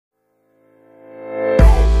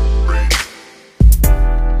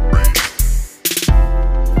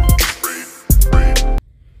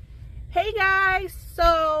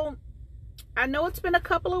I know it's been a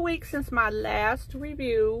couple of weeks since my last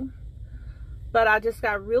review, but I just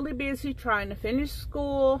got really busy trying to finish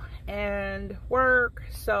school and work.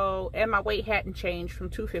 So, and my weight hadn't changed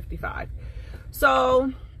from 255.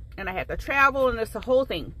 So, and I had to travel, and it's a whole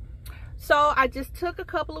thing. So I just took a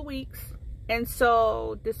couple of weeks. And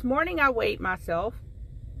so this morning I weighed myself.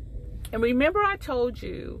 And remember I told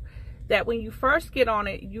you that when you first get on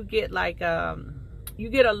it, you get like, you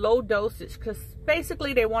get a low dosage, because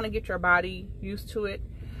basically they want to get your body used to it.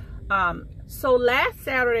 So last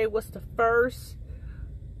Saturday was the first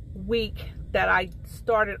week that I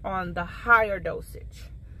started on the higher dosage.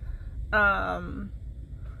 And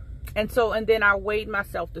then I weighed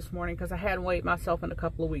myself this morning, because I hadn't weighed myself in a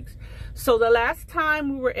couple of weeks. So the last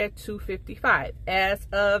time we were at 255. As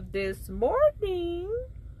of this morning,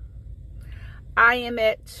 I am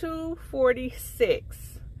at 246,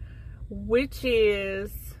 which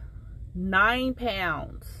is 9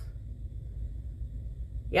 pounds.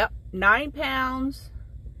 Yep, 9 pounds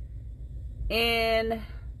in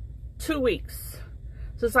 2 weeks.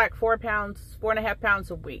 So it's like 4 pounds, 4.5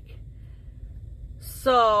 pounds a week.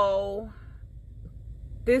 So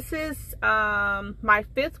this is my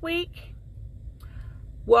 5th week.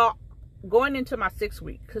 Well, going into my 6th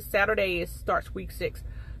week, because Saturday starts week 6.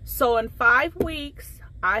 So in 5 weeks,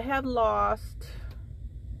 I have lost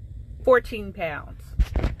 14 pounds.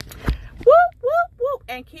 Whoop, whoop, whoop.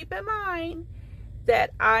 And keep in mind that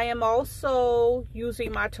I am also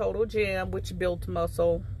using my Total Gym, which builds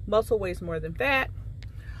muscle. Muscle weighs more than fat.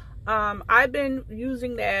 I've been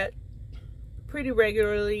using that pretty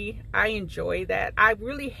regularly. I enjoy that. I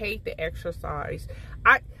really hate the exercise.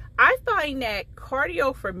 I find that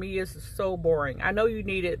cardio for me is so boring. I know you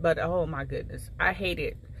need it, but oh my goodness, I hate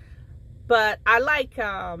it. But I like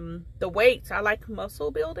the weights. I like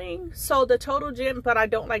muscle building. So the Total Gym, but I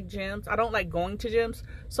don't like gyms. I don't like going to gyms.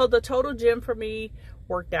 So the Total Gym for me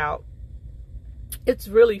worked out. It's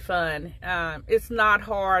really fun. It's not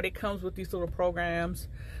hard. It comes with these little programs.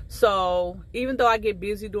 So even though I get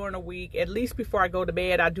busy during the week, at least before I go to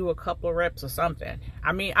bed, I do a couple of reps or something.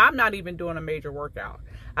 I mean, I'm not even doing a major workout.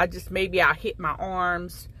 Maybe I'll hit my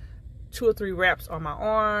arms, 2 or 3 reps on my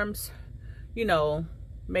arms, you know,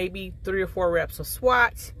 maybe 3 or 4 reps of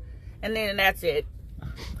squats, and then that's it.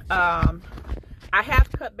 I have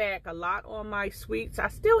cut back a lot on my sweets. I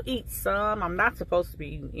still eat some. I'm not supposed to be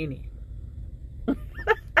eating any.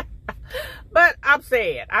 But I'm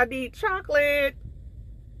saying, I need chocolate.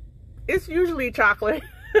 It's usually chocolate.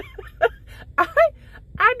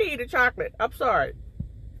 I need a chocolate. I'm sorry.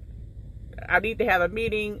 I need to have a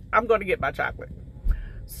meeting. I'm going to get my chocolate.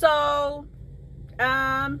 So,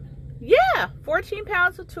 yeah, 14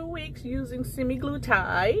 pounds for 2 weeks using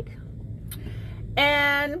semaglutide.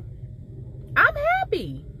 And I'm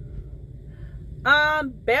happy.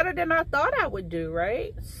 Better than I thought I would do,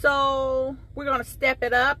 right? So we're going to step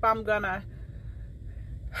it up. I'm going to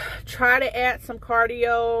try to add some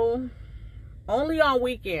cardio only on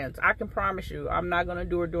weekends. I can promise you I'm not going to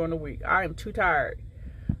do it during the week. I am too tired.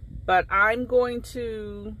 But I'm going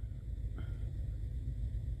to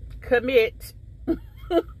commit.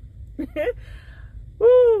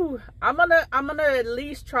 Woo, I'm gonna at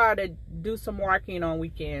least try to do some walking on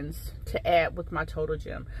weekends to add with my Total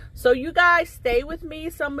Gym. So you guys stay with me.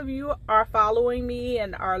 Some of you are following me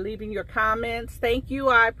and are leaving your comments. Thank you.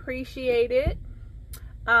 I appreciate it.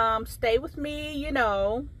 Stay with me. You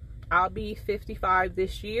know, I'll be 55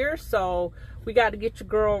 this year, so we got to get your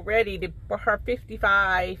girl ready for her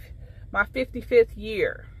 55, my 55th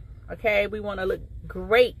year. Okay, we want to look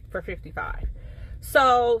great for 55.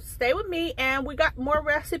 So stay with me, and we got more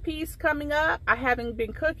recipes coming up. I haven't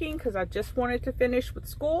been cooking because I just wanted to finish with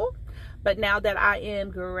school, but now that I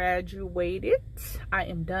am graduated, I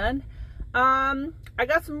am done. I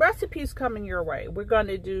got some recipes coming your way. We're going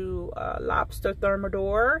to do lobster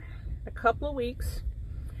thermidor a couple of weeks,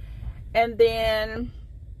 and then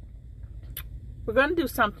we're going to do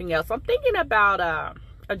something else. I'm thinking about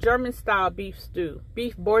a German style beef stew,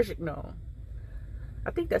 beef bourguignon. I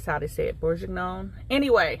think that's how they say it, bourguignon.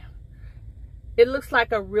 Anyway, it looks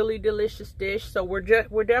like a really delicious dish, so we're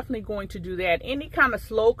definitely going to do that. Any kind of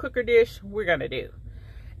slow cooker dish, we're gonna do.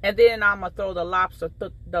 And then I'm gonna throw the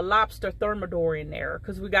lobster thermidor in there,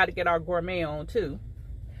 because we got to get our gourmet on too.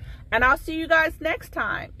 And I'll see you guys next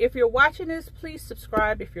time. If you're watching this, please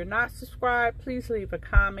subscribe. If you're not subscribed, please leave a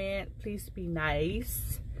comment. Please be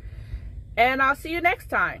nice. And I'll see you next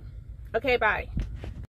time. Okay, bye.